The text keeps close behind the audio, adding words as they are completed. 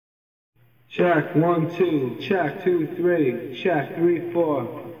Check 1 2, check 2 3, check 3 4.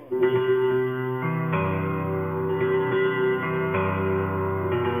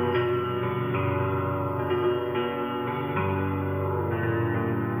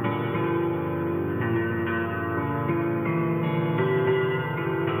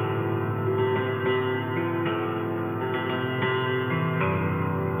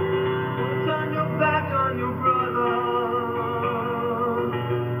 Turn your back on your brother.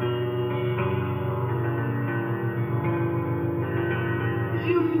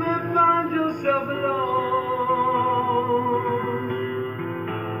 You may find yourself alone.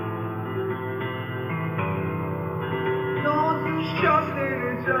 Don't lose trust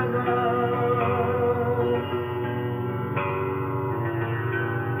in each other.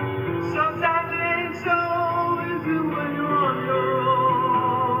 Sometimes it ain't so easy when you're on your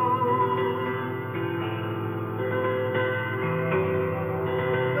own.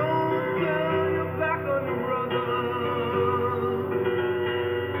 Don't turn your back on your brother.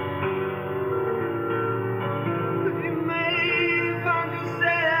 You may find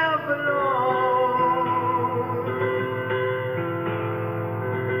yourself alone.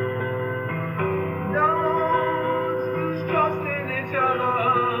 Don't lose trust in each other.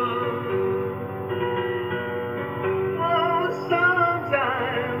 Oh,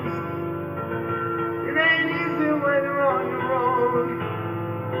 sometimes it ain't easy when you're on your own.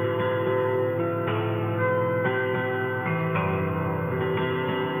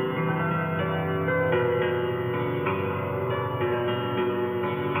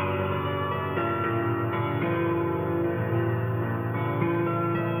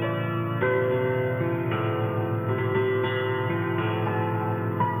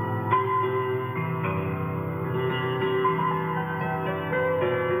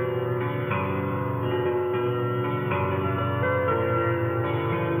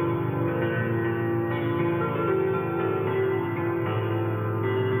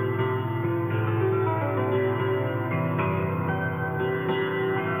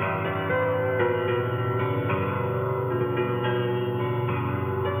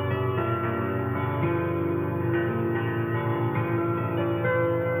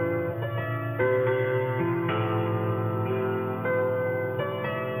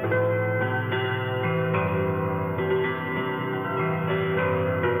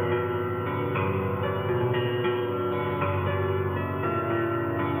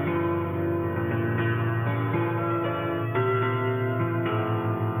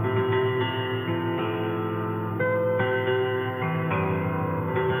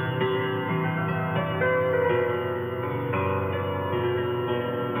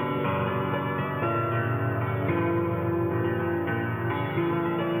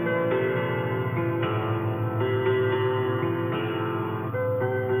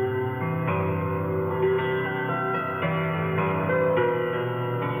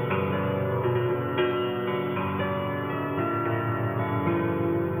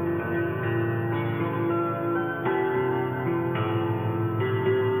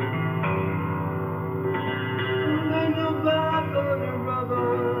 Turn your back on your brother.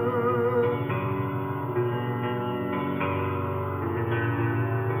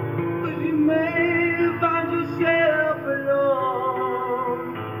 But you may find yourself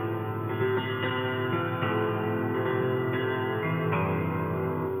alone.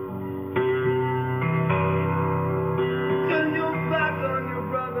 Turn your back on your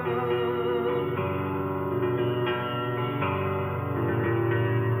brother.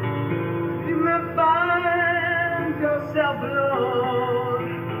 You may find yourself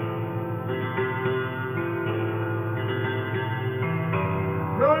alone.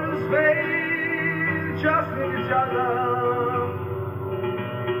 Don't lose faith, trust in each other.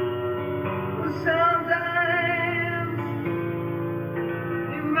 But sometimes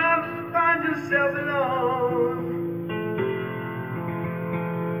you might find yourself alone.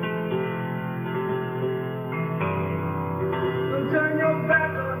 Don't turn your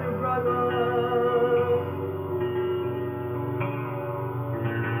back on your brother.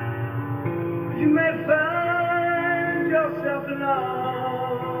 You may find yourself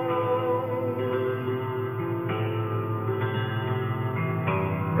alone.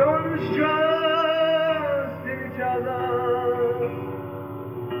 Don't lose trust in each other.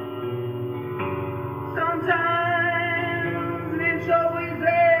 Sometimes it ain't so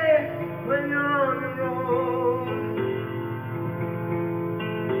easy when you're on your own.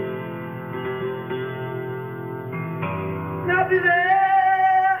 I'll be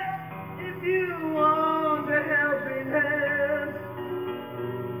there if you want a helping hand.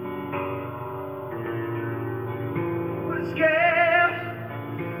 But scared,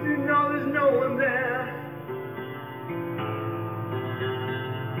 you know there's no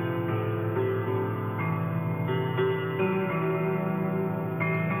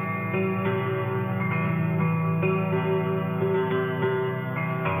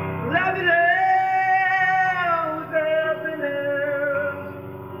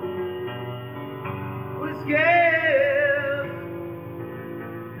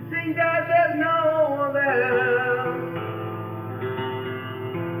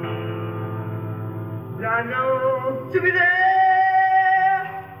I know to be there,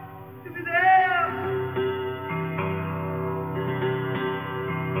 to be there,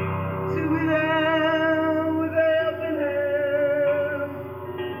 to be there with a helping hand,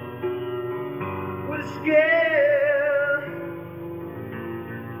 with a scare.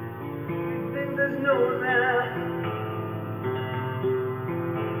 You think there's no one there.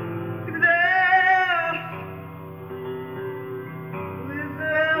 To be there with a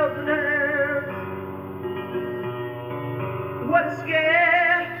helping hand. What a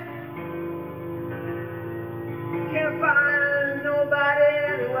scare! Can't find nobody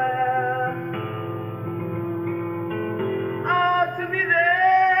anywhere. Oh, to be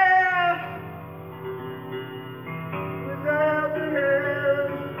there with a helping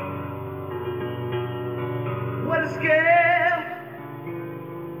hand. What a scare!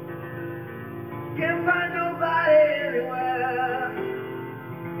 Can't find nobody anywhere.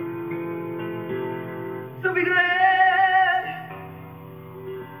 So be glad.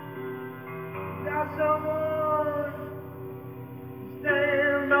 Got someone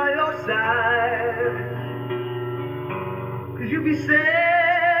stand by your side, 'cause you'll be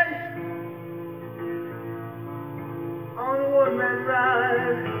sad on a one-man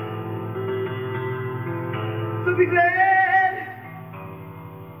ride. So be glad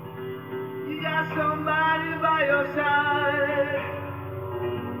you got somebody by your side.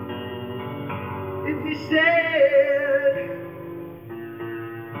 If you said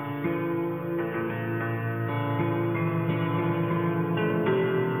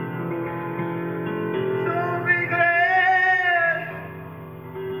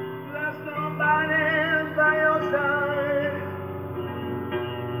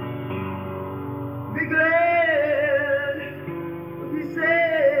be glad what he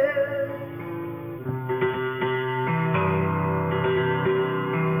said.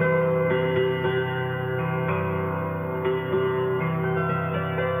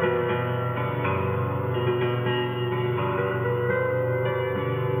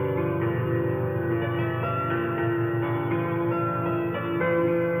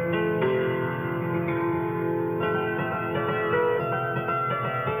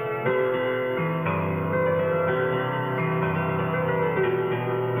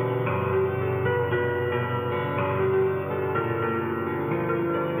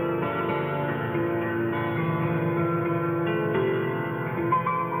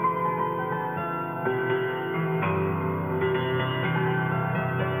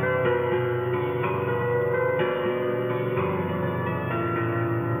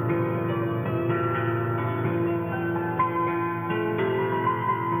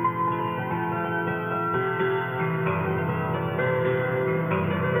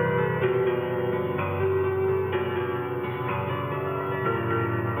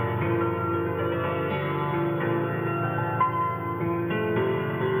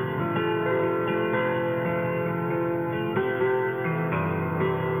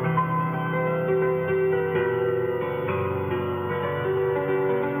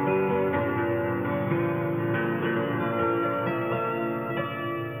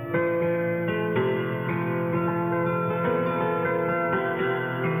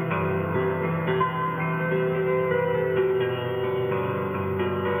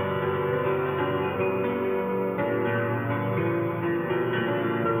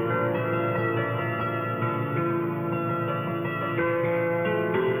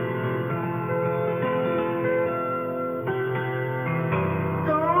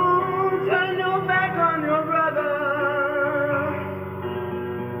 Don't turn your back on your brother.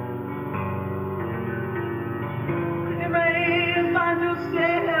 You may find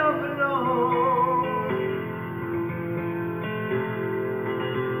yourself alone.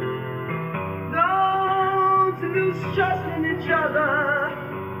 Don't lose trust in each other.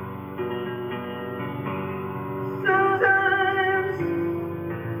 Sometimes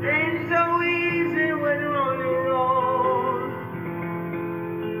it ain't so easy when you're on your own.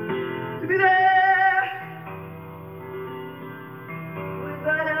 To be there with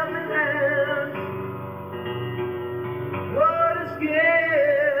a helping hand. What a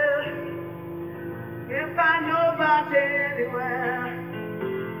scare! Can't find nobody anywhere.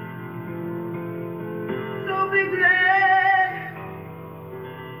 So be glad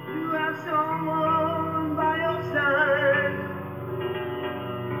you have someone by your side.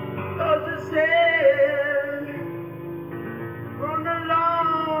 'Cause the